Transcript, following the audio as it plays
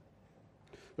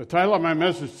The title of my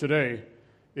message today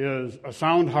is A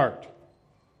Sound Heart.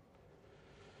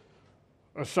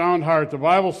 A sound heart. The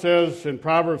Bible says in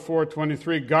Proverbs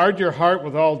 4:23, guard your heart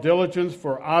with all diligence,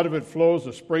 for out of it flows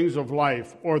the springs of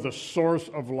life, or the source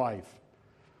of life.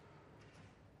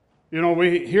 You know,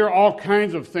 we hear all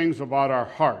kinds of things about our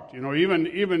heart. You know, even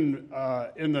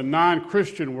in the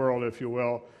non-Christian world, if you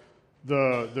will,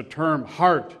 the term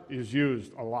heart is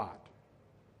used a lot.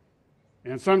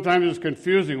 And sometimes it's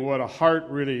confusing what a heart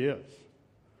really is.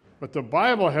 But the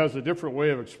Bible has a different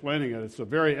way of explaining it. It's the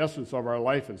very essence of our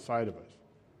life inside of us.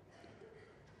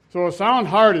 So a sound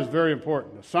heart is very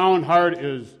important. A sound heart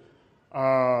is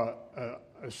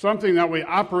something that we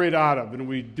operate out of, and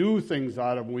we do things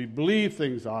out of, and we believe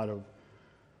things out of,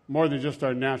 more than just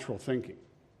our natural thinking.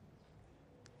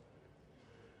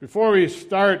 Before we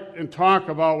start and talk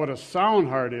about what a sound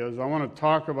heart is, I want to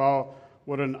talk about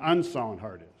what an unsound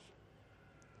heart is.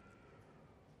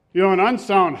 You know, an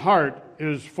unsound heart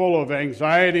is full of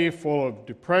anxiety, full of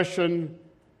depression,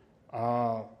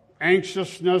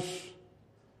 anxiousness,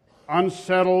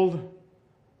 unsettled,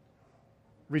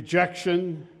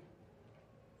 rejection,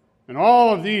 and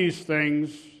all of these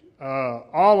things,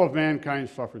 all of mankind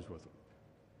suffers with them.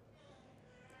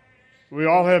 We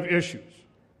all have issues.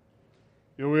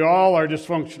 You know, we all are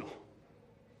dysfunctional.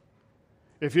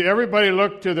 If everybody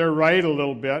look to their right a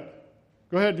little bit,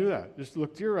 go ahead and do that. Just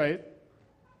look to your right.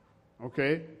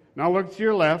 Okay, now look to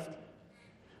your left.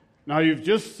 Now you've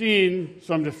just seen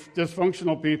some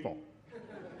dysfunctional people.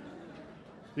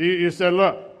 You said,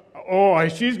 look,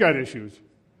 she's got issues.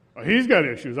 Oh, he's got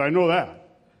issues, I know that.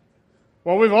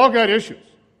 Well, we've all got issues.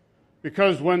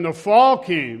 Because when the fall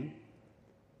came,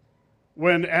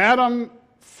 when Adam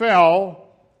fell,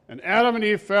 and Adam and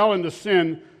Eve fell into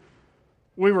sin,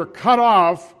 we were cut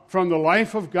off from the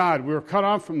life of God. We were cut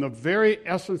off from the very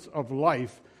essence of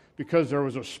life, because there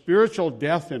was a spiritual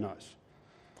death in us.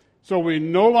 So we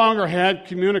no longer had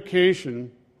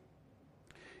communication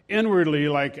inwardly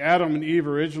like Adam and Eve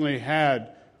originally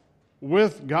had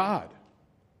with God,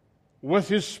 with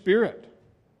His Spirit.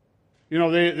 You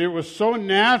know, it was so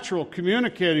natural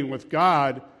communicating with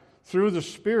God through the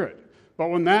Spirit.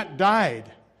 But when that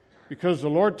died, because the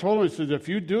Lord told them, He says, if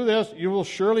you do this, you will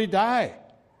surely die.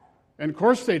 And of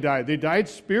course they died. They died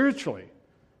spiritually.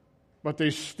 But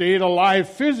they stayed alive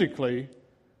physically,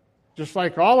 just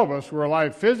like all of us were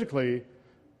alive physically,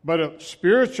 but a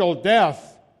spiritual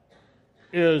death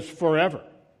is forever.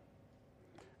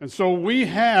 And so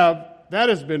that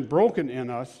has been broken in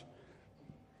us,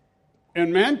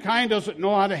 and mankind doesn't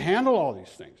know how to handle all these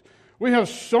things. We have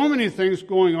so many things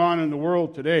going on in the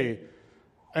world today,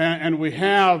 and we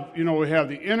have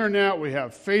the internet, we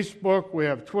have Facebook, we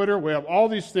have Twitter, we have all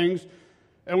these things.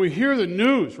 And we hear the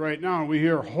news right now, and we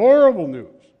hear horrible news.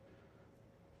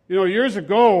 You know, years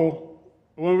ago,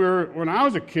 when I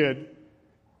was a kid,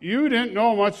 you didn't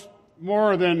know much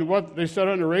more than what they said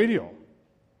on the radio.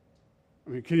 I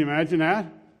mean, can you imagine that?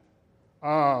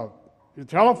 The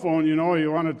telephone, you know,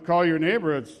 you want to call your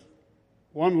neighbor, it's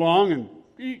one long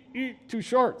and two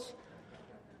shorts.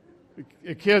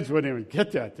 The kids wouldn't even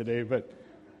get that today, but,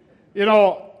 you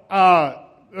know,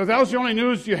 that was the only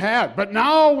news you had. But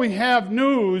now we have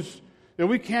news that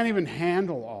we can't even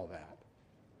handle all that.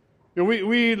 You know,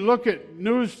 we look at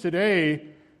news today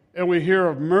and we hear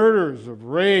of murders, of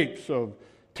rapes, of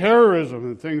terrorism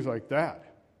and things like that.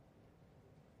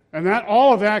 And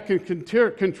all of that can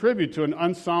contribute to an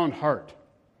unsound heart.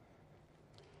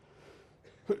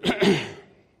 You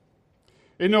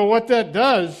know what that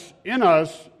does in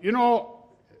us, you know,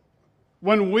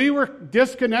 when we were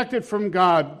disconnected from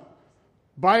God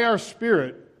by our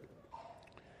spirit,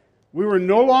 we were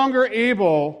no longer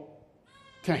able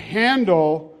to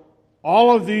handle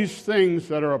all of these things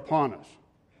that are upon us.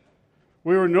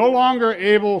 We were no longer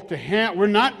able to we're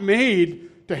not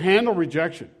made to handle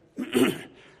rejection.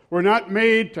 We're not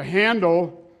made to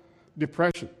handle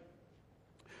depression.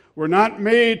 We're not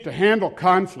made to handle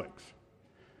conflicts.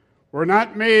 We're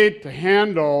not made to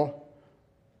handle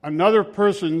another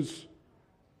person's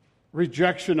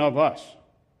rejection of us,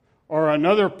 or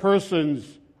another person's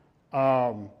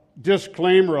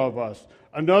disclaimer of us,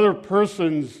 another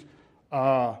person's,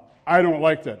 I don't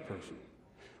like that person.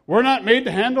 We're not made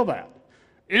to handle that.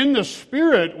 In the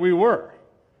Spirit, we were.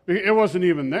 It wasn't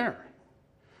even there.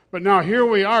 But now here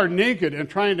we are naked and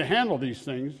trying to handle these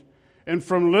things. And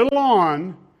from little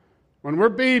on, when we're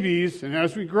babies, and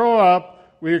as we grow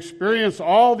up, we experience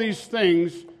all these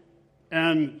things,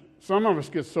 and some of us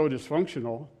get so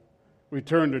dysfunctional. We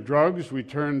turn to drugs, we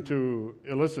turn to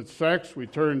illicit sex, we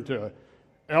turn to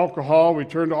alcohol, we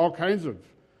turn to all kinds of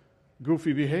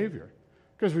goofy behavior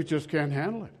because we just can't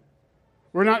handle it.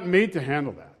 We're not made to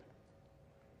handle that.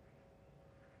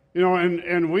 You know,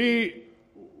 and we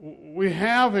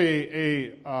have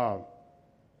a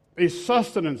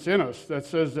sustenance in us that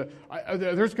says that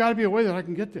there's got to be a way that I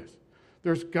can get this.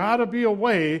 There's got to be a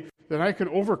way that I can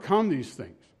overcome these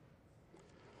things.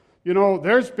 You know,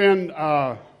 there's been,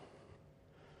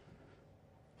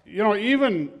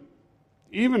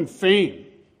 even fame.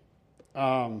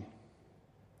 I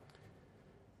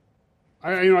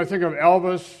think of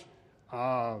Elvis.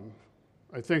 I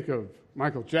think of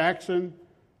Michael Jackson.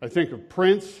 I think of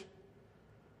Prince.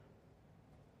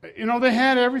 You know, they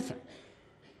had everything.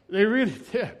 They really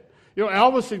did. You know,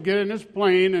 Elvis would get in his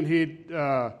plane and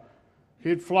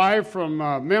he'd fly from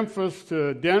Memphis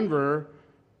to Denver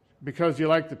because he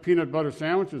liked the peanut butter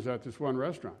sandwiches at this one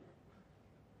restaurant.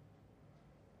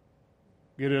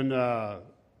 Get in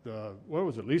what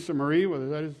was it, Lisa Marie? Was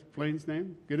that his plane's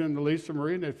name? Get in the Lisa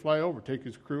Marie and they'd fly over, take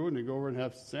his crew, and they'd go over and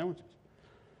have sandwiches.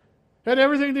 Had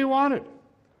everything they wanted.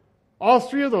 All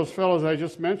three of those fellows I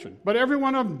just mentioned. But every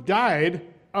one of them died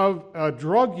of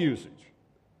drug usage.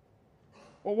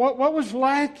 Well, what was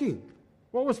lacking?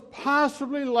 What was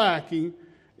possibly lacking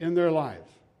in their lives?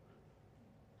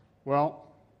 Well,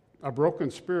 a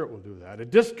broken spirit will do that. A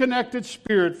disconnected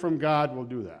spirit from God will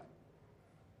do that.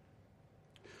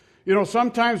 You know,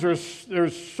 sometimes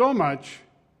there's so much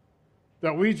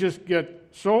that we just get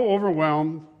so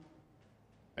overwhelmed.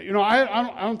 You know,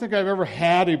 I don't think I've ever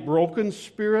had a broken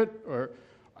spirit, or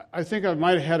I think I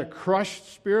might have had a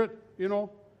crushed spirit, you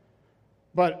know.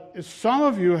 But some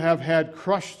of you have had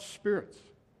crushed spirits,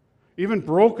 even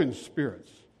broken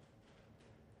spirits.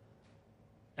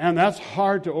 And that's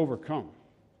hard to overcome.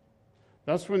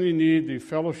 That's when you need the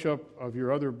fellowship of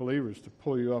your other believers to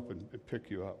pull you up and pick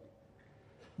you up.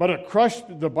 But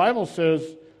the Bible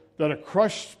says that a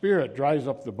crushed spirit dries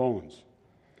up the bones.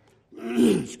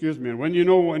 Excuse me. And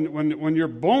when your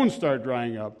bones start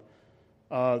drying up,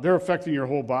 they're affecting your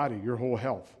whole body, your whole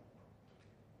health.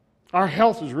 Our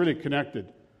health is really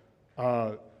connected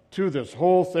to this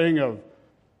whole thing of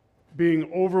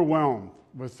being overwhelmed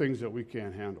with things that we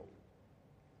can't handle.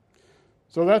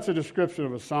 So that's a description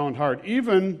of a sound heart.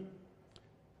 Even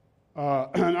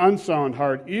an unsound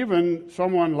heart, even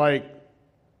someone like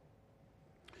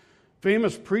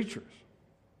famous preachers.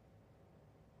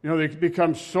 You know, they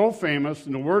become so famous,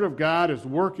 and the Word of God is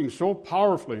working so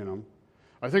powerfully in them.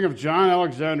 I think of John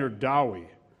Alexander Dowie.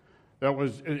 That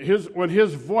was when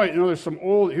his voice, you know, there's some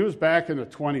old, he was back in the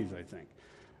 20s, I think.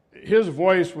 His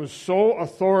voice was so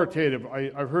authoritative.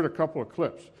 I've heard a couple of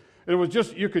clips. It was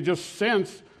just, you could just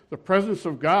sense the presence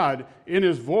of God in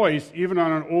his voice, even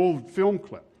on an old film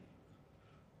clip.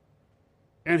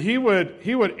 And he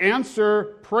would answer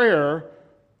prayer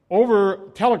over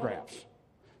telegraphs.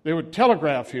 They would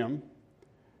telegraph him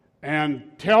and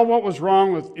tell what was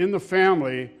wrong in the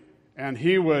family, and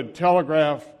he would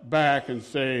telegraph back and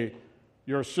say,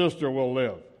 your sister will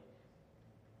live.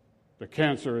 The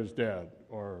cancer is dead,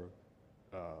 or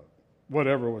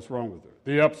whatever was wrong with her.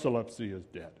 The epilepsy is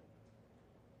dead.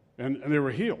 And they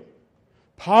were healed.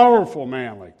 Powerful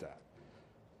man like that.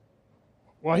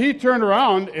 Well, he turned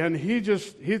around and he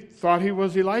thought he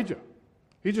was Elijah.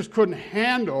 He just couldn't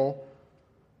handle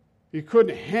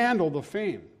the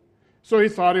fame. So he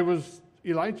thought he was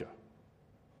Elijah.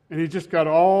 And he just got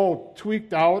all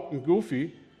tweaked out and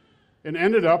goofy and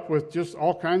ended up with just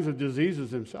all kinds of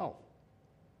diseases himself.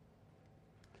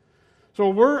 So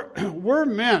we're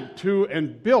meant to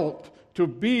and built to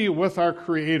be with our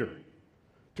Creator,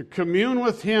 to commune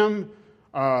with Him,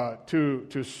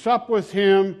 to sup with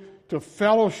Him, to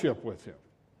fellowship with Him.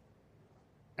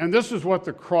 And this is what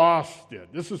the cross did.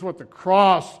 This is what the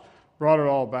cross brought it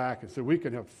all back and said we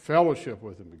can have fellowship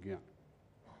with Him again.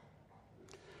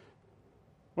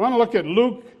 I want to look at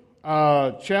Luke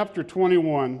chapter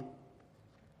 21.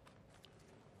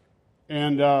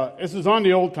 And this is on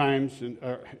the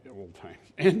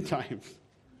end times.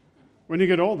 When you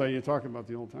get older, you're talking about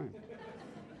the old times.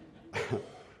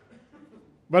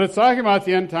 But it's talking about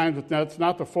the end times, but that's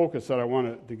not the focus that I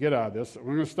wanted to get out of this.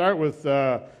 We're going to start with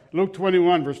Luke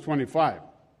 21, verse 25.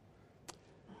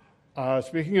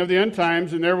 Speaking of the end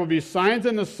times, and there will be signs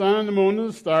in the sun and the moon and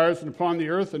the stars, and upon the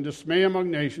earth, and dismay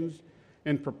among nations,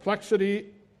 and perplexity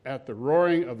at the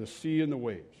roaring of the sea and the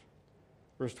waves.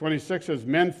 Verse 26 says,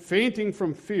 men fainting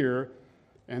from fear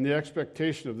and the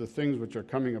expectation of the things which are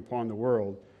coming upon the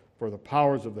world, for the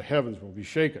powers of the heavens will be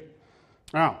shaken.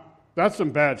 Now, that's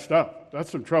some bad stuff. That's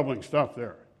some troubling stuff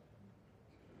there.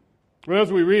 But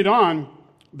as we read on,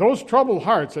 those troubled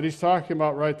hearts that he's talking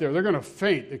about right there, they're going to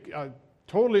faint,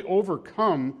 totally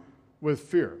overcome with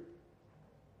fear.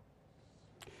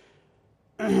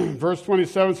 verse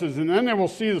 27 says, "And then they will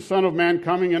see the Son of Man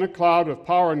coming in a cloud with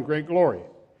power and great glory."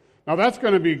 Now that's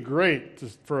going to be great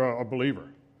for a believer,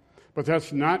 but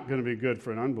that's not going to be good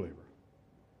for an unbeliever.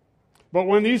 "But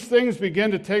when these things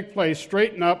begin to take place,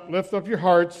 straighten up, lift up your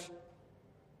hearts,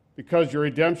 because your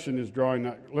redemption is drawing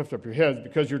nigh. Lift up your heads,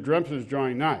 because your redemption is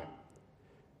drawing nigh."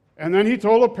 And then he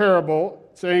told a parable,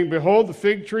 saying, "Behold the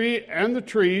fig tree and the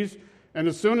trees, and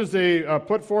as soon as they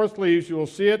put forth leaves, you will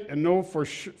see it and know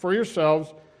for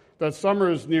yourselves that summer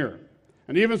is near.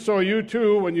 And even so, you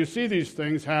too, when you see these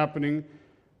things happening,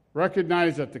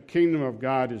 recognize that the kingdom of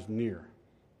God is near.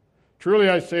 Truly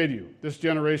I say to you, this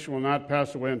generation will not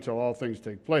pass away until all things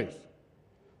take place.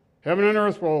 Heaven and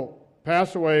earth will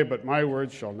pass away, but my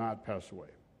words shall not pass away."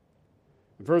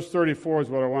 And verse 34 is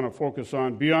what I want to focus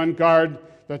on. "Be on guard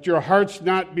that your hearts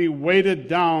not be weighted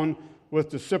down with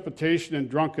dissipation and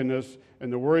drunkenness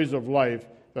and the worries of life,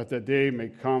 that the day may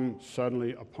come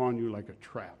suddenly upon you like a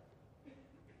trap."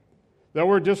 That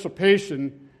word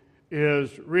dissipation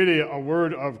is really a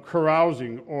word of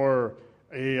carousing, or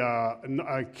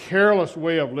a careless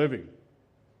way of living,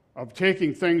 of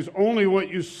taking things, only what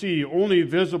you see, only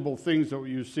visible things that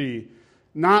you see,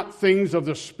 not things of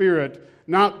the Spirit,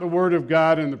 not the Word of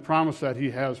God and the promise that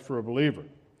He has for a believer.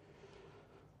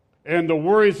 And the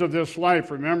worries of this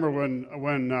life, remember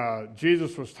when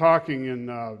Jesus was talking in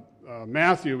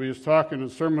Matthew, he was talking in the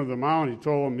Sermon on the Mount, he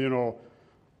told them,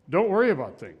 don't worry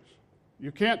about things.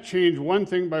 You can't change one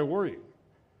thing by worrying,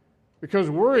 because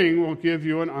worrying will give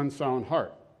you an unsound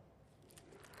heart.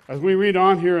 As we read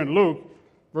on here in Luke,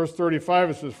 verse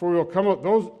 35, it says, "For it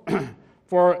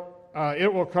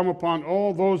will come upon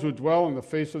all those who dwell on the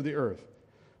face of the earth.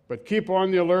 But keep on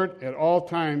the alert at all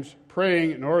times, praying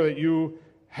in order that you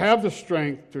have the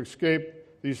strength to escape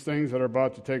these things that are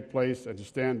about to take place and to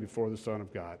stand before the Son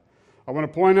of God." I want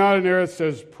to point out in there it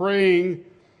says praying,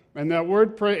 and that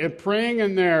word praying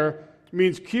in there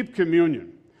means keep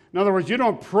communion. In other words, you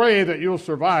don't pray that you'll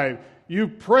survive. You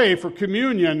pray for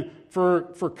communion, for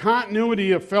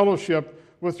continuity of fellowship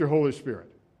with your Holy Spirit.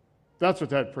 That's what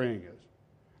that praying is.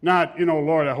 Not,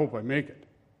 Lord, I hope I make it.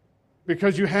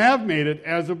 Because you have made it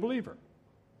as a believer.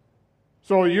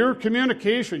 So your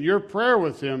communication, your prayer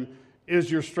with Him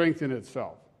is your strength in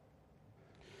itself.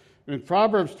 In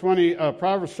Proverbs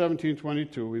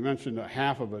 17:22, we mentioned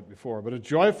half of it before, but a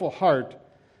joyful heart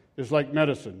is like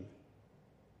medicine,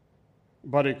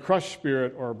 but a crushed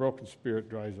spirit or a broken spirit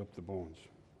dries up the bones.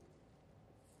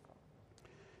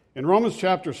 In Romans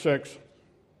chapter 6,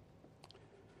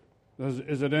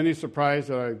 is it any surprise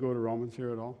that I go to Romans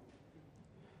here at all?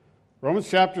 Romans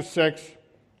chapter 6,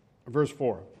 verse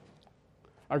 4.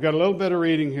 I've got a little bit of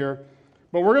reading here,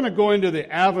 but we're going to go into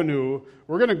the avenue,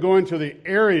 we're going to go into the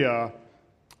area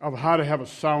of how to have a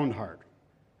sound heart.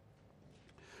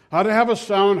 How to have a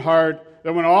sound heart,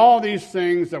 that when all these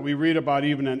things that we read about,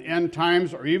 even in end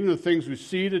times, or even the things we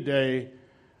see today,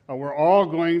 we're all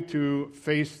going to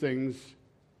face things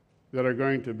that are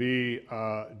going to be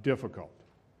difficult.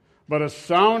 But a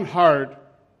sound heart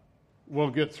will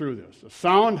get through this. A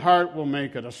sound heart will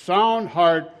make it. A sound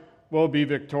heart will be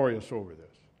victorious over this.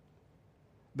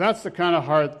 That's the kind of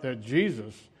heart that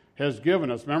Jesus has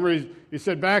given us. Remember, he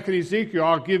said back in Ezekiel,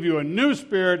 "I'll give you a new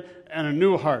spirit and a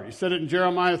new heart." He said it in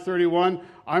Jeremiah 31,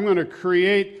 "I'm going to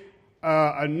create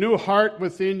a new heart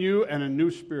within you and a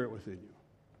new spirit within you."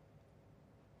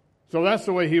 So that's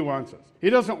the way He wants us. He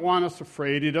doesn't want us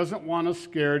afraid. He doesn't want us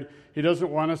scared. He doesn't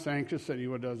want us anxious, and He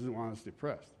doesn't want us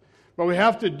depressed. But we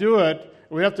have to do it.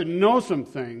 We have to know some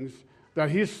things that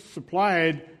He's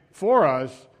supplied for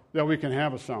us that we can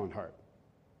have a sound heart.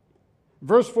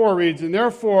 Verse 4 reads, "And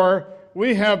therefore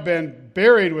we have been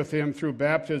buried with Him through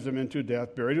baptism into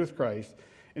death," buried with Christ,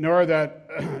 "in order that,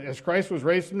 as Christ was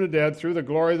raised from the dead through the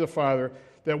glory of the Father,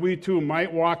 that we too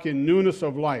might walk in newness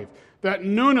of life." That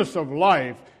newness of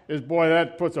life is, boy,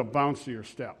 that puts a bounce to your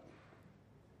step.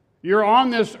 You're on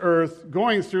this earth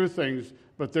going through things,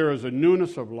 but there is a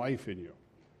newness of life in you.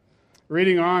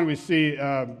 Reading on, we see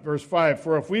verse 5,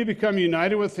 "For if we become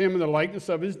united with Him in the likeness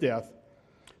of His death,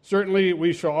 certainly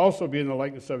we shall also be in the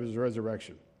likeness of His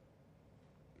resurrection."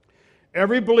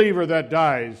 Every believer that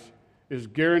dies is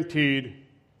guaranteed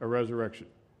a resurrection.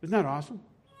 Isn't that awesome?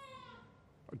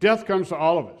 Death comes to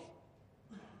all of us.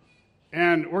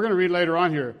 And we're going to read later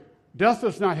on here, death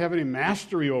does not have any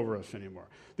mastery over us anymore.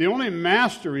 The only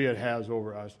mastery it has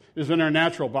over us is in our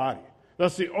natural body.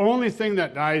 That's the only thing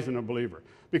that dies in a believer.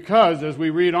 Because, as we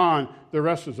read on, the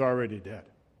rest is already dead.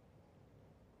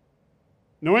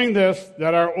 "Knowing this,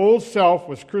 that our old self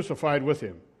was crucified with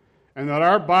Him, and that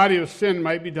our body of sin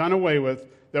might be done away with,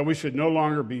 that we should no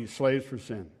longer be slaves for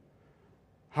sin."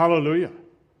 Hallelujah.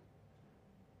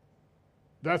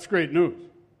 That's great news.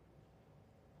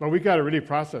 But we got to really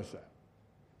process that.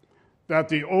 That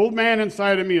the old man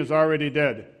inside of me is already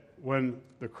dead when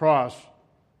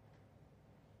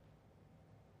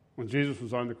Jesus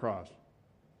was on the cross.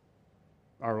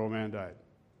 Our old man died.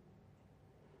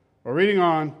 Well, reading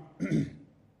on,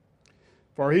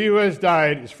 for he who has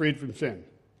died is freed from sin.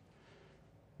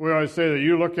 We always say that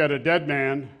you look at a dead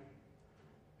man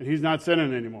and he's not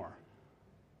sinning anymore.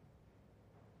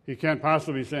 He can't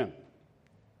possibly sin.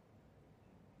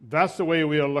 That's the way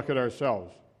we ought to look at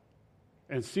ourselves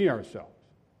and see ourselves.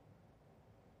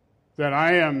 That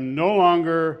I am no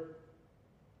longer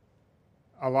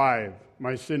alive.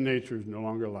 My sin nature is no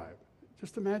longer alive.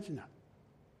 Just imagine that.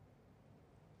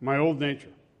 My old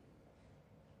nature.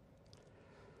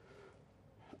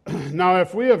 Now,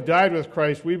 if we have died with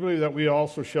Christ, we believe that we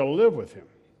also shall live with him,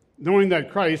 knowing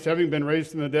that Christ, having been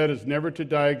raised from the dead, is never to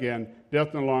die again.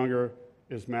 Death no longer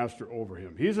is master over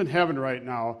him. He's in heaven right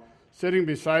now, sitting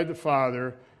beside the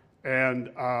Father, and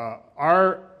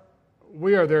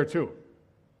we are there too.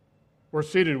 We're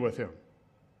seated with him.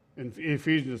 In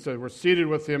Ephesians it says we're seated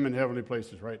with him in heavenly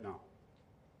places right now.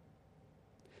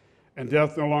 And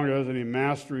death no longer has any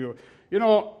mastery. You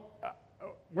know,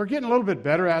 we're getting a little bit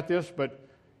better at this, but,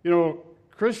 you know,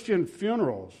 Christian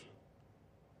funerals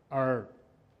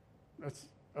that's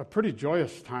a pretty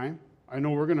joyous time. I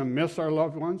know we're going to miss our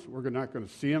loved ones. We're not going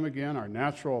to see them again. Our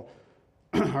natural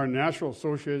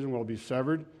association will be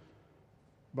severed.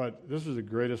 But this is the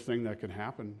greatest thing that can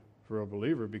happen for a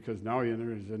believer, because now he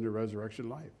enters into resurrection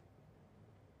life.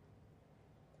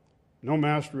 No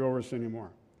mastery over us anymore.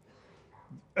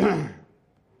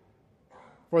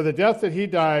 For the death that he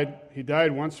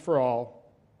died once for all.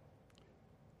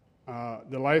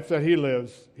 The life that he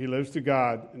lives to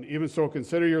God. And even so,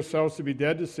 consider yourselves to be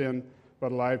dead to sin,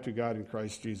 but alive to God in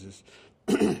Christ Jesus.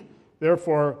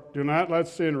 Therefore, do not let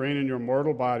sin reign in your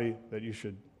mortal body, that you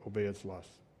should obey its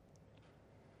lusts.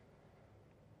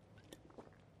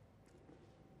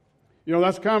 You know,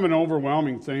 that's kind of an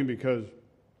overwhelming thing, because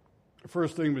the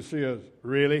first thing we see is,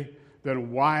 really?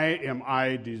 Then why am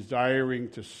I desiring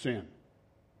to sin?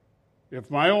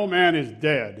 If my old man is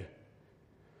dead,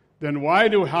 then why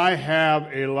do I have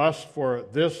a lust for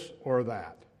this or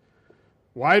that?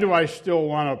 Why do I still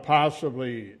want to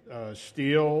possibly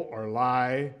steal or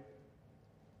lie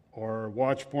or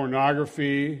watch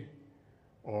pornography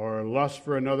or lust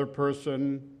for another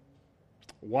person?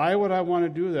 Why would I want to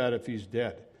do that if he's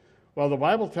dead? Well, the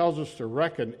Bible tells us to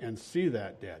reckon and see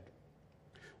that dead.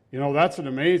 You know, that's an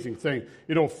amazing thing.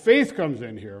 You know, faith comes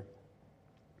in here.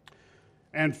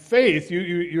 And faith,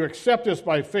 you accept this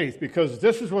by faith, because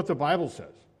this is what the Bible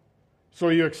says. So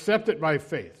you accept it by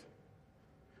faith.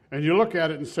 And you look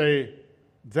at it and say,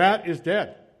 that is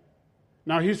dead.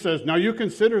 Now he says, now you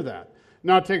consider that.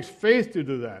 Now it takes faith to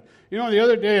do that. You know, the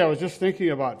other day I was just thinking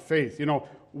about faith. You know,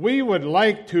 we would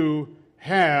like to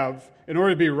have, in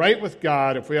order to be right with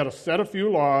God, if we had to set a few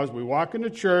laws, we walk into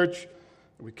church,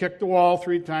 we kick the wall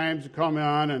 3 times, come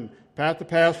on and pat the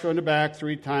pastor on the back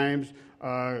 3 times,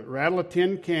 rattle a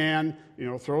tin can, you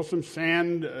know, throw some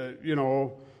sand, you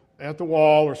know, at the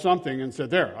wall or something, and said,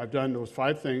 there, I've done those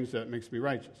 5 things that makes me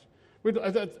righteous. We'd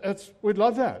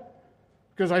love that,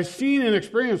 because I've seen and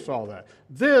experienced all that.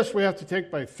 This we have to take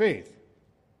by faith.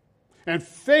 And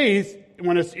faith,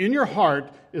 when it's in your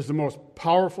heart, is the most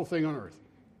powerful thing on earth.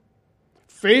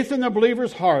 Faith in the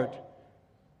believer's heart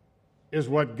is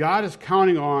what God is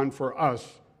counting on for us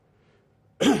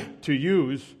to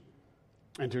use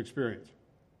and to experience.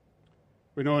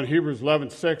 We know in Hebrews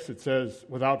 11:6 it says,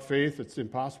 without faith it's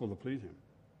impossible to please him.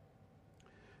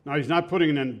 Now he's not putting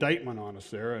an indictment on us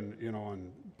there and, you know,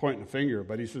 and pointing a finger,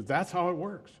 but he says that's how it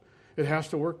works. It has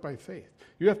to work by faith.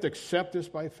 You have to accept this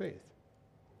by faith.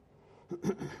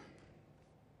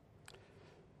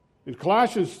 In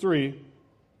Colossians 3,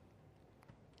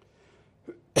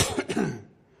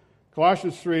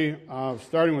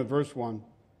 starting with verse 1,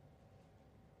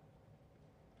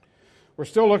 we're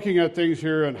still looking at things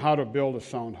here on how to build a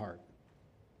sound heart.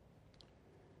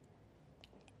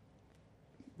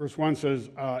 Verse 1 says,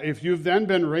 if you've then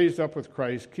been raised up with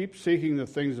Christ, keep seeking the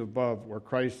things above where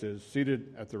Christ is,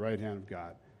 seated at the right hand of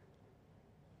God.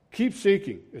 Keep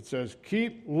seeking. It says,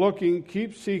 keep looking,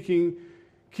 keep seeking,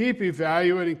 keep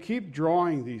evaluating, keep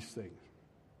drawing these things.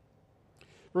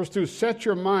 Verse 2, set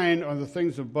your mind on the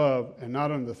things above and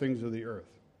not on the things of the earth.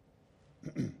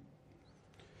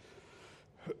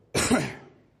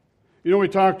 You know, we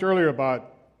talked earlier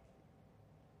about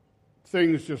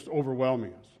things just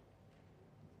overwhelming us.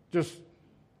 Just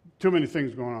too many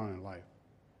things going on in life.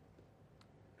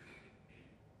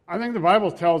 I think the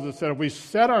Bible tells us that if we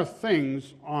set our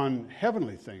things on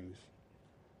heavenly things,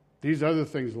 these other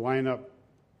things line up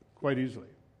quite easily.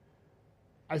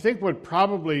 I think we'd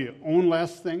probably own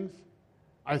less things.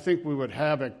 I think we would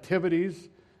have activities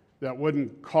that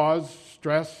wouldn't cause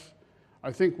stress.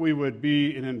 I think we would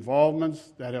be in involvements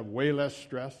that have way less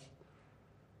stress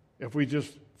if we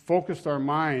just focused our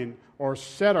mind or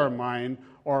set our mind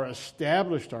or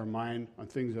established our mind on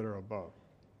things that are above.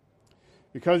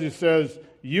 Because it says,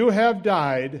 you have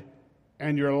died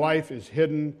and your life is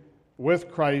hidden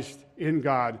with Christ in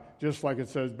God, just like it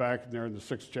says back there in the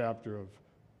 6th chapter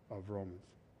of Romans.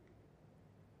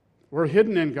 We're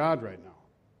hidden in God right now.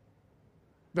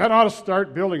 That ought to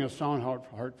start building a sound heart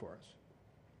for us.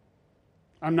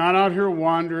 I'm not out here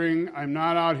wandering. I'm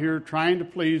not out here trying to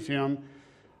please Him.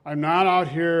 I'm not out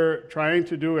here trying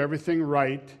to do everything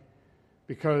right,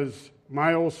 because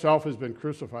my old self has been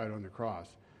crucified on the cross.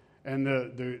 And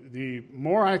the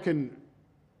more I can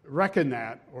reckon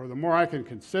that, or the more I can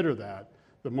consider that,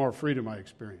 the more freedom I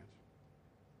experience.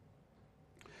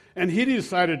 And He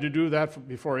decided to do that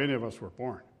before any of us were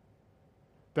born.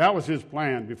 That was His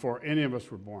plan before any of us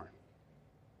were born.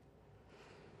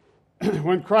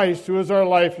 When Christ, who is our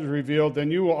life, is revealed,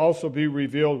 then you will also be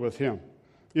revealed with Him.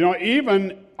 You know,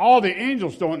 even all the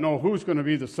angels don't know who's going to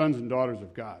be the sons and daughters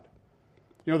of God.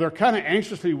 You know, they're kind of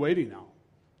anxiously waiting now.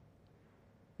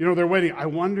 You know, they're waiting. I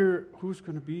wonder who's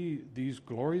going to be these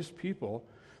glorious people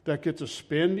that get to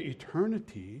spend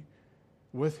eternity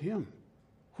with Him.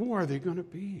 Who are they going to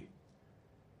be?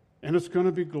 And it's going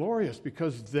to be glorious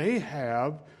because they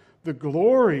have the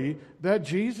glory that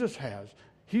Jesus has.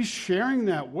 He's sharing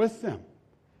that with them.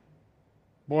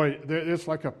 Boy, it's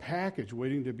like a package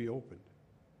waiting to be opened.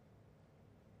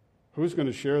 Who's going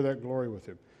to share that glory with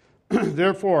Him?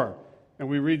 Therefore, and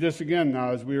we read this again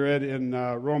now as we read in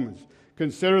Romans,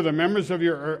 consider the members of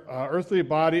your earthly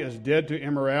body as dead to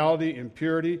immorality,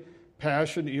 impurity,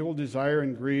 passion, evil desire,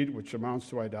 and greed, which amounts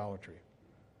to idolatry.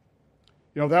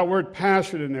 You know, that word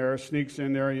passion in there sneaks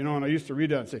in there, you know, and I used to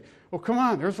read that and say, well, come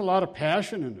on, there's a lot of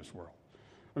passion in this world.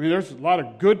 I mean, there's a lot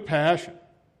of good passion.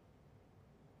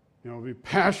 You know, be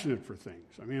passionate for things.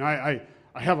 I mean, I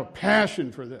have a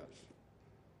passion for this.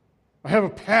 I have a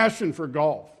passion for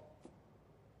golf.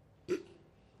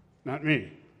 Not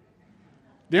me.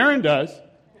 Darren does.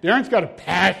 Darren's got a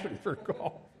passion for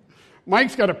golf.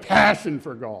 Mike's got a passion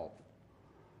for golf.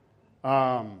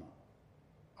 I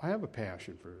have a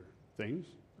passion for things.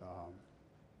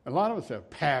 A lot of us have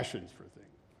passions for things.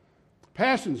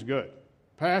 Passion's good.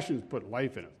 Passions put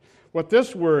life in it. What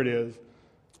this word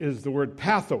is the word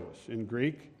pathos in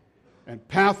Greek. And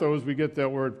pathos, we get that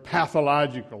word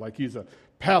pathological, like he's a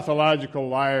pathological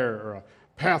liar or a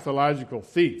pathological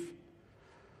thief.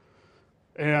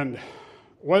 And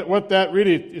what that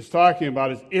really is talking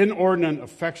about is inordinate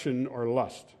affection or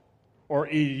lust, or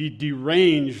a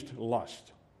deranged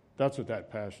lust. That's what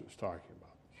that passion is talking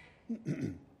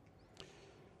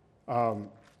about.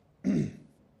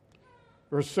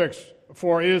 Verse 6,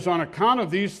 for it is on account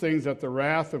of these things that the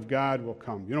wrath of God will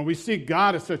come. You know, we see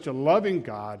God as such a loving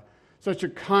God, such a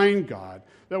kind God,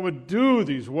 that would do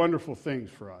these wonderful things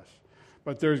for us.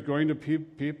 But there's going to be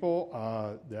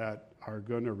people that are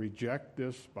going to reject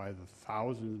this by the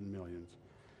thousands and millions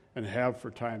and have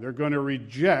for time. They're going to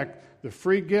reject the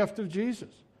free gift of Jesus.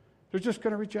 They're just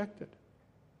going to reject it.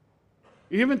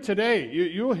 Even today,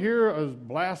 you'll hear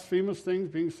blasphemous things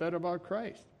being said about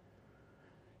Christ.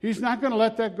 He's not going to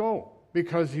let that go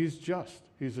because He's just.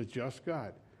 He's a just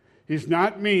God. He's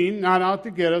not mean, not out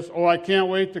to get us. Oh, I can't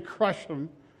wait to crush Him.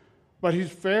 But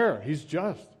He's fair. He's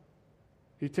just.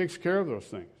 He takes care of those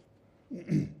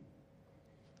things.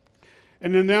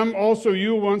 And in them also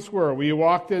you once were. We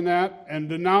walked in that. And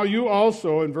now you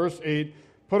also, in verse 8,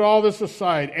 put all this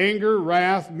aside. Anger,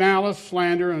 wrath, malice,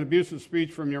 slander, and abusive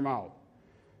speech from your mouth.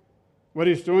 What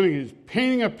he's doing is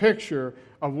painting a picture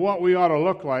of what we ought to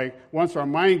look like once our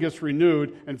mind gets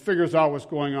renewed and figures out what's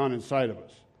going on inside of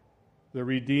us. The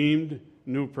redeemed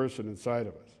new person inside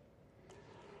of us.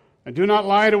 And do not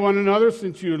lie to one another,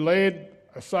 since you laid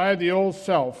aside the old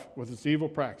self with its evil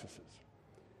practices.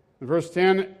 In verse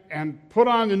 10, and put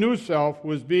on the new self,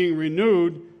 who is being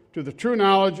renewed to the true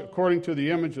knowledge according to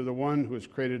the image of the one who is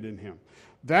created in Him.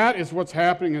 That is what's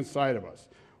happening inside of us.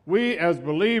 We, as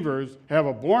believers, have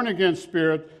a born-again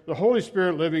spirit, the Holy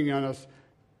Spirit living in us,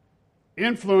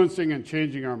 influencing and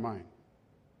changing our mind,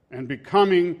 and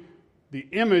becoming the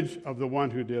image of the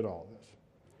one who did all this.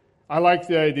 I like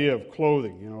the idea of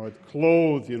clothing. You know, it's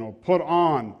clothed, put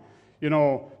on. You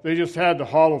know, they just had the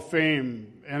Hall of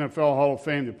Fame, NFL Hall of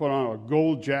Fame, they put on a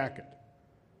gold jacket.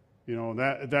 You know,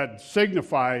 that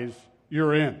signifies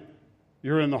you're in.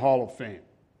 You're in the Hall of Fame.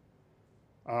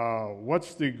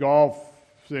 What's the golf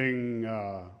thing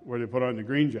where they put on the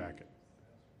green jacket?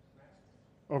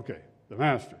 Okay, the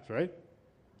Masters, right?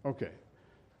 Okay.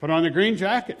 Put on the green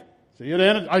jacket. See, it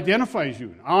identifies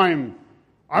you.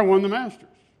 I won the Masters.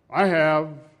 I have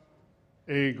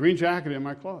a green jacket in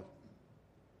my closet.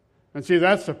 And see,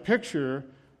 that's a picture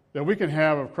that we can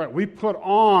have of Christ. We put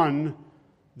on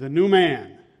the new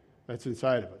man that's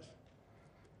inside of us.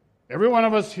 Every one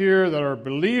of us here that are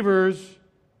believers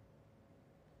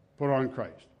put on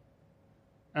Christ.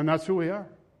 And that's who we are.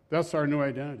 That's our new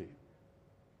identity.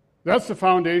 That's the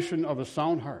foundation of a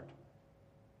sound heart.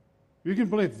 You can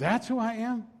believe that's who I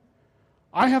am.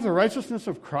 I have the righteousness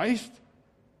of Christ.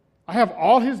 I have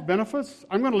all his benefits.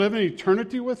 I'm going to live in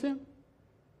eternity with him.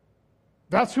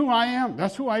 That's who I am.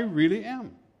 That's who I really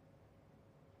am.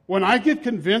 When I get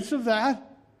convinced of that,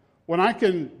 when I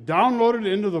can download it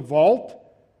into the vault,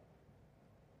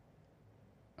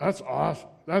 that's awesome.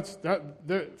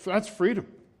 That's freedom.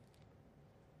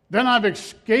 Then I've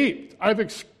escaped. I've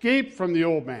escaped from the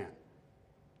old man.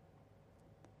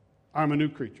 I'm a new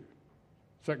creature.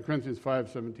 2 Corinthians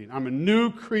 5:17. I'm a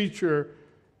new creature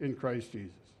in Christ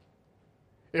Jesus.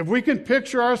 If we can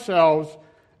picture ourselves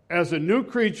as a new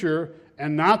creature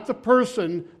and not the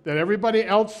person that everybody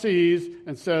else sees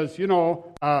and says,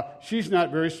 she's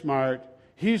not very smart,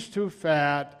 he's too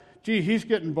fat, gee, he's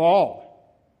getting bald,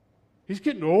 he's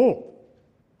getting old,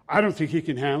 I don't think he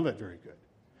can handle it very good.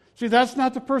 See, that's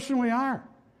not the person we are.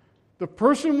 The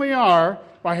person we are,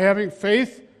 by having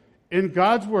faith in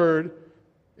God's Word,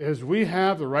 is we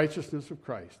have the righteousness of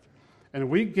Christ.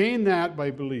 And we gain that by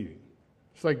believing.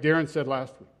 It's like Darren said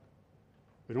last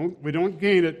week. We don't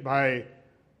gain it by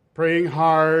praying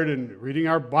hard and reading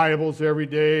our Bibles every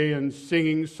day and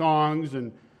singing songs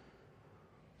and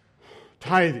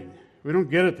tithing. We don't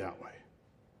get it that way.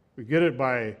 We get it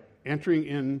by entering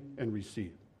in and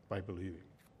receiving, by believing.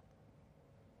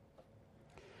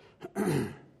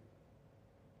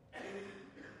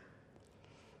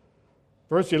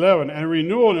 Verse 11, and a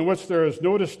renewal in which there is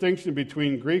no distinction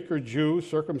between Greek or Jew,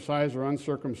 circumcised or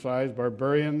uncircumcised,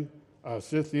 barbarian,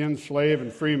 Scythian, slave,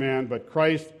 and free man, but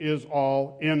Christ is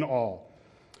all in all.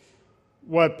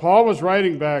 What Paul was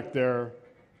writing back there,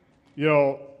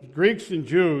 Greeks and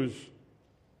Jews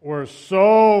were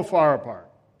so far apart.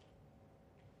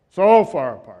 So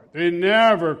far apart. They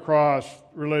never crossed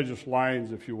religious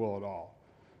lines, if you will, at all.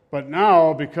 But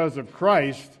now, because of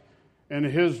Christ and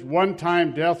his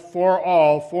one-time death for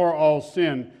all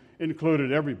sin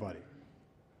included everybody.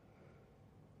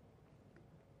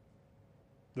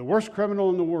 The worst criminal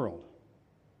in the world,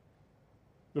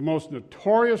 the most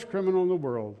notorious criminal in the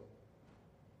world,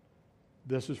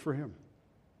 this is for him.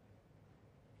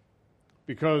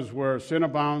 Because where sin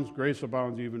abounds, grace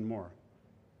abounds even more.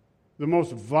 The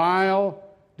most vile,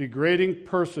 degrading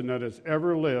person that has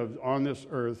ever lived on this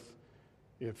earth,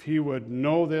 if he would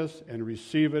know this and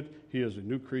receive it, he is a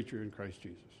new creature in Christ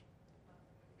Jesus.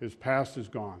 His past is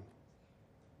gone.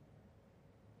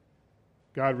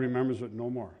 God remembers it no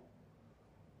more.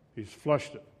 He's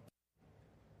flushed it.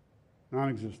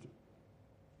 Non-existent.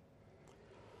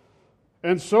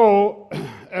 And so,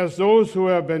 as those who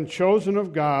have been chosen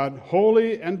of God,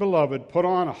 holy and beloved, put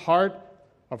on a heart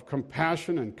of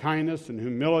compassion and kindness and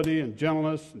humility and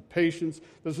gentleness and patience.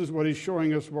 This is what he's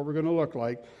showing us what we're going to look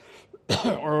like,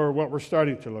 or what we're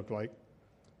starting to look like.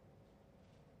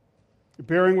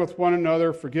 Bearing with one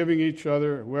another, forgiving each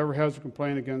other, whoever has a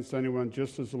complaint against anyone,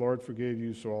 just as the Lord forgave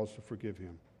you, so also forgive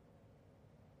him.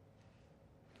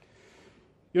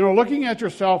 Looking at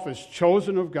yourself as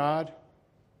chosen of God,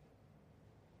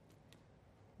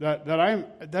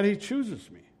 that he chooses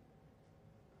me.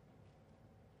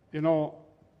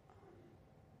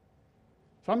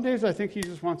 Some days I think he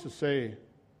just wants to say,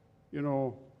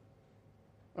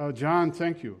 John,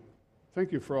 thank you.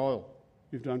 Thank you for all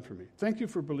you've done for me. Thank you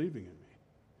for believing in me.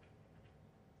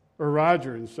 Or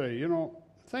Roger and say,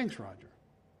 thanks, Roger,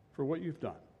 for what you've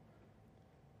done.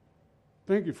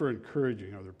 Thank you for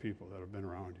encouraging other people that have been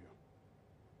around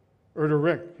you. Or to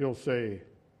Rick, he'll say,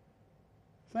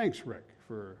 thanks, Rick,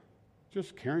 for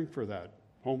just caring for that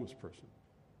homeless person.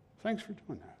 Thanks for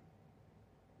doing that.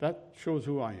 That shows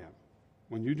who I am.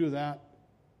 When you do that,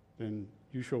 then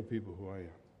you show people who I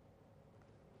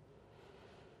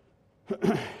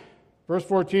am. Verse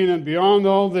 14, and beyond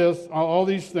all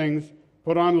these things,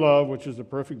 put on love, which is the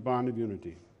perfect bond of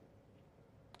unity.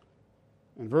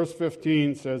 And verse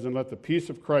 15 says, and let the peace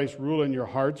of Christ rule in your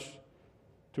hearts,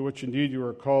 to which indeed you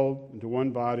are called into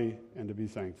one body, and to be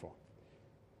thankful.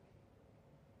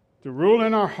 To rule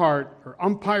in our heart, or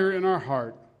umpire in our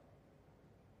heart,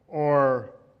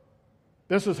 or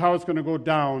this is how it's going to go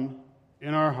down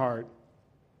in our heart,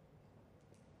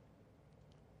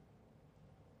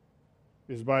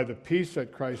 is by the peace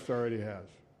that Christ already has.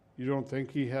 You don't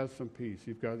think he has some peace.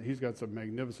 He's got some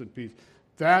magnificent peace.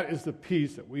 That is the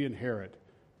peace that we inherit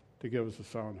to give us a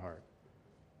sound heart.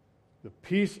 The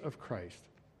peace of Christ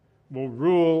will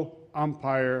rule,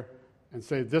 umpire, and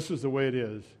say this is the way it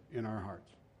is in our hearts.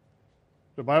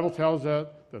 The Bible tells us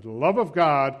that the love of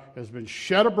God has been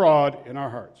shed abroad in our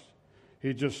hearts.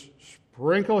 He just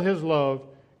sprinkled his love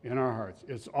in our hearts.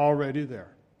 It's already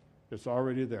there. It's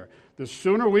already there. The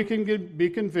sooner we can be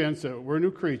convinced that we're new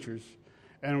creatures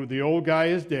and the old guy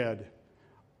is dead,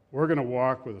 we're going to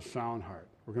walk with a sound heart.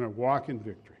 We're going to walk in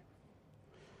victory.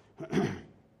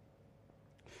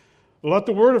 Let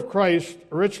the word of Christ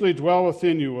richly dwell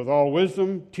within you with all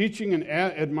wisdom, teaching and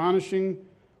admonishing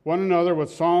one another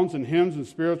with psalms and hymns and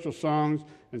spiritual songs,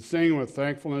 and singing with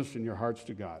thankfulness in your hearts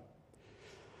to God.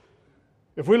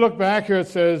 If we look back here, it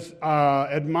says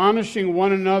admonishing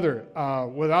one another,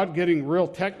 without getting real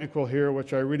technical here,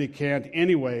 which I really can't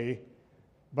anyway,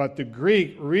 but the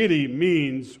Greek really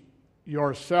means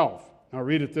yourself. Now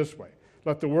read it this way.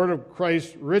 Let the word of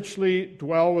Christ richly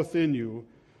dwell within you,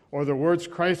 or the words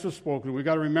Christ has spoken. We've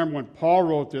got to remember when Paul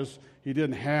wrote this, he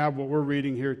didn't have what we're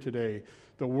reading here today.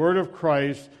 The word of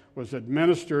Christ was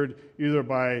administered either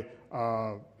by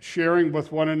sharing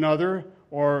with one another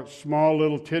or small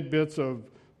little tidbits of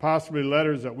possibly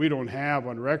letters that we don't have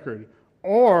on record,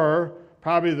 or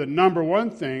probably the number one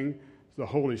thing, the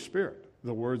Holy Spirit,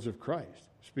 the words of Christ,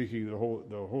 speaking the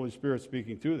Holy Spirit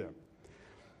speaking to them.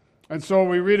 And so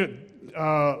we read it,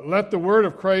 let the word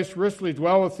of Christ richly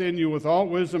dwell within you with all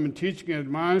wisdom and teaching and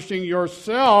admonishing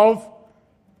yourself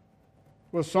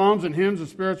with psalms and hymns and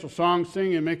spiritual songs,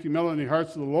 singing and making melody in the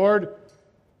hearts of the Lord.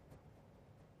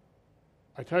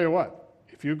 I tell you what,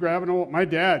 if you grab my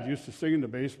dad used to sing in the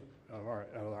basement of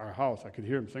our house. I could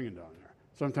hear him singing down there.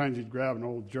 Sometimes he'd grab an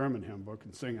old German hymn book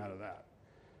and sing out of that.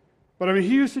 But I mean,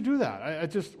 he used to do that. I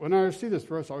just, when I see this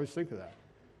verse, I always think of that.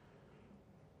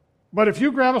 But if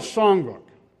you grab a songbook,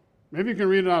 maybe you can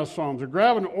read it out of Psalms, or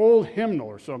grab an old hymnal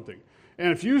or something,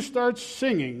 and if you start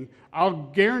singing, I'll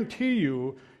guarantee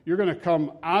you, you're going to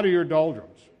come out of your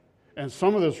doldrums. And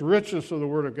some of this richness of the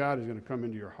Word of God is going to come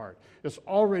into your heart. It's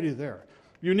already there.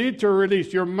 You need to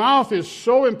release. Your mouth is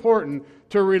so important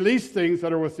to release things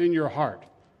that are within your heart.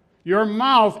 Your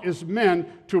mouth is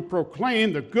meant to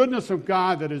proclaim the goodness of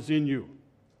God that is in you.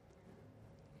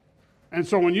 And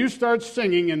so when you start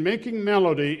singing and making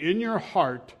melody in your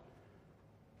heart,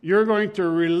 you're going to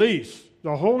release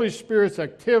the Holy Spirit's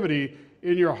activity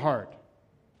in your heart.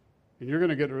 And you're going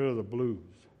to get rid of the blues.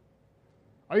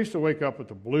 I used to wake up with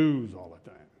the blues all the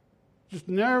time. Just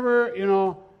never,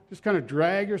 just kind of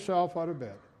drag yourself out of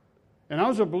bed. And I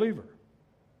was a believer.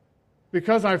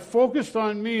 Because I focused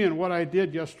on me and what I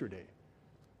did yesterday.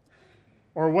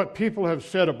 Or what people have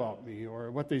said about me,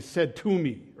 or what they said to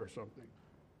me, or something.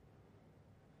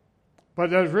 But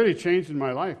that has really changed in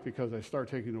my life because I start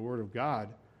taking the Word of God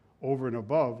over and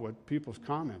above what people's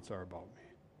comments are about me.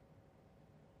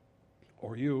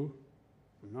 Or you.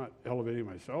 I'm not elevating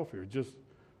myself here. Just,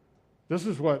 this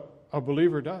is what a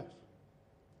believer does.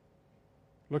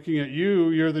 Looking at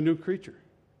you, you're the new creature.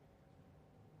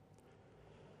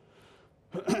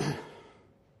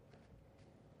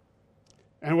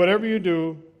 And whatever you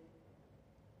do,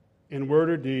 in word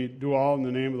or deed, do all in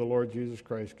the name of the Lord Jesus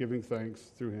Christ, giving thanks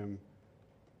through him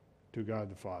to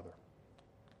God the Father.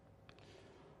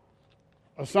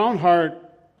 A sound heart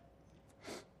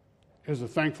is a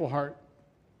thankful heart.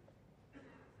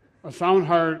 A sound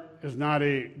heart is not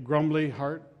a grumbly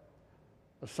heart.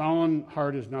 A sound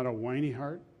heart is not a whiny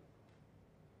heart.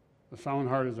 A sound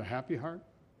heart is a happy heart,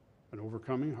 an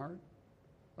overcoming heart,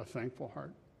 a thankful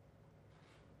heart,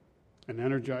 an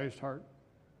energized heart.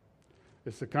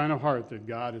 It's the kind of heart that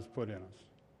God has put in us.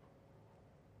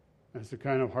 It's the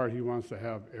kind of heart he wants to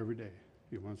have every day.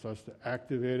 He wants us to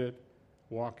activate it,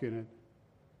 walk in it,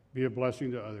 be a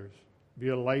blessing to others, be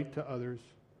a light to others,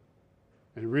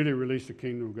 and really release the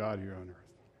kingdom of God here on earth.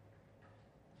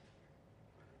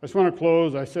 I just want to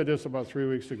close. I said this about 3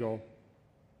 weeks ago.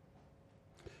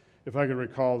 If I can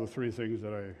recall the three things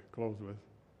that I closed with.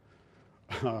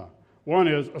 One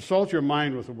is, assault your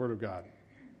mind with the Word of God.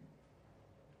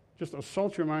 Just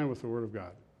assault your mind with the Word of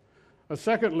God.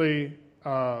 Secondly,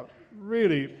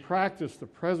 really practice the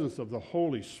presence of the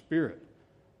Holy Spirit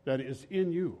that is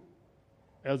in you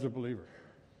as a believer.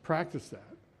 Practice that.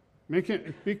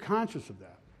 Be conscious of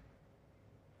that.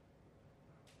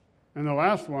 And the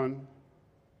last one,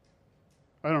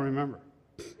 I don't remember.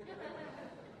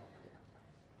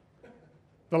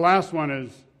 The last one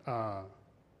is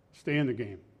stay in the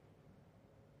game.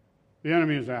 The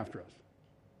enemy is after us.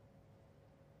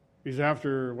 He's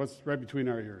after what's right between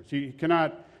our ears. He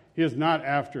cannot He is not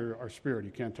after our spirit.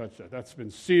 He can't touch that. That's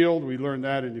been sealed. We learned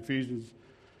that in Ephesians,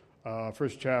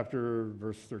 first chapter,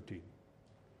 verse 13.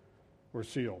 We're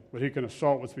sealed. But he can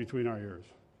assault what's between our ears.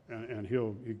 And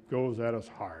he goes at us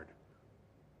hard.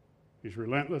 He's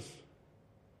relentless.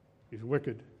 He's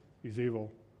wicked. He's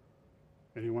evil.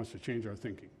 And he wants to change our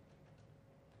thinking.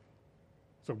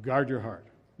 So guard your heart.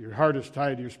 Your heart is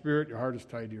tied to your spirit. Your heart is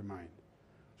tied to your mind.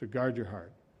 So guard your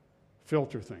heart.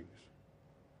 Filter things.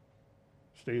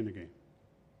 Stay in the game.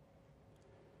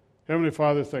 Heavenly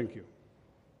Father, thank you.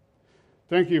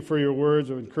 Thank you for your words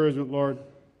of encouragement, Lord.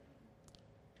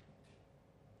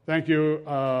 Thank you,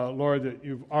 Lord, that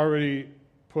you've already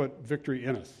put victory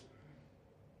in us.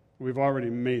 We've already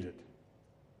made it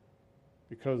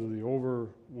because of the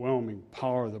overwhelming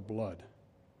power of the blood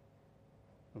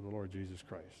of the Lord Jesus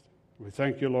Christ. We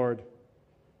thank you, Lord.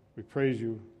 We praise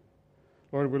you.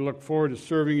 Lord, we look forward to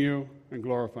serving you and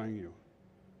glorifying you.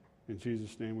 In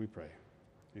Jesus' name we pray.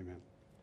 Amen.